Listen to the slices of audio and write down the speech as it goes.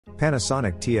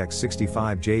Panasonic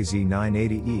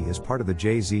TX-65JZ980E is part of the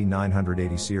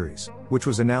JZ980 series, which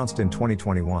was announced in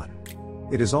 2021.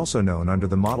 It is also known under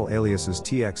the model aliases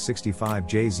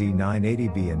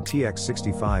TX-65JZ980B and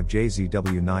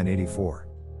TX-65JZW984.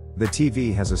 The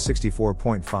TV has a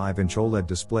 64.5-inch OLED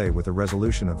display with a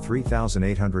resolution of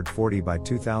 3840 by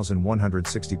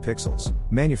 2160 pixels,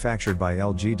 manufactured by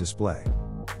LG Display.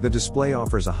 The display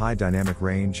offers a high dynamic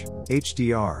range,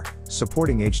 HDR,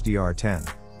 supporting HDR10,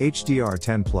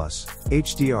 HDR10 Plus,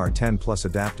 HDR10 Plus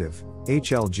Adaptive,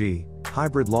 HLG,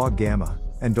 Hybrid Log Gamma,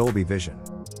 and Dolby Vision.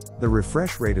 The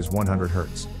refresh rate is 100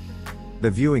 Hz. The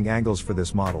viewing angles for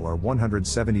this model are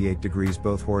 178 degrees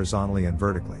both horizontally and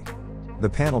vertically.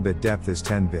 The panel bit depth is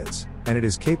 10 bits, and it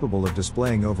is capable of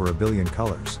displaying over a billion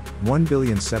colors,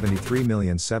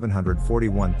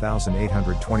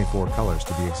 1,073,741,824 colors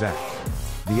to be exact.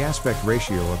 The aspect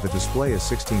ratio of the display is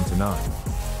 16:9.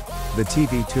 The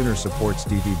TV tuner supports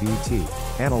DVB-T,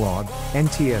 analog,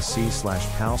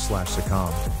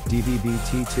 NTSC/PAL/SECAM,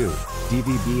 DVB-T2,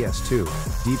 DVB-S2,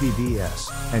 DVB-S,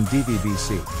 and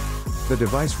DVB-C. The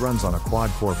device runs on a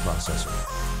quad-core processor.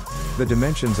 The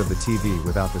dimensions of the TV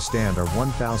without the stand are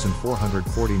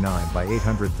 1,449 by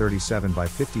 837 by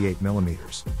 58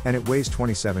 mm, and it weighs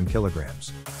 27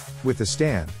 kilograms. With the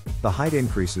stand, the height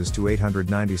increases to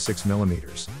 896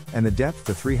 mm, and the depth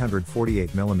to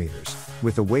 348 mm,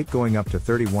 with the weight going up to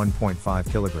 31.5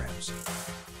 kilograms.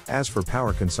 As for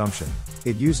power consumption,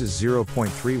 it uses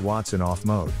 0.3 watts in off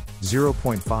mode,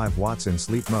 0.5 watts in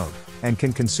sleep mode, and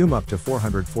can consume up to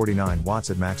 449 watts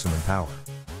at maximum power.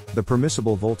 The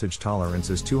permissible voltage tolerance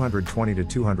is 220 to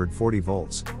 240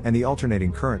 volts, and the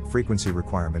alternating current frequency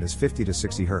requirement is 50 to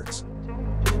 60 Hz.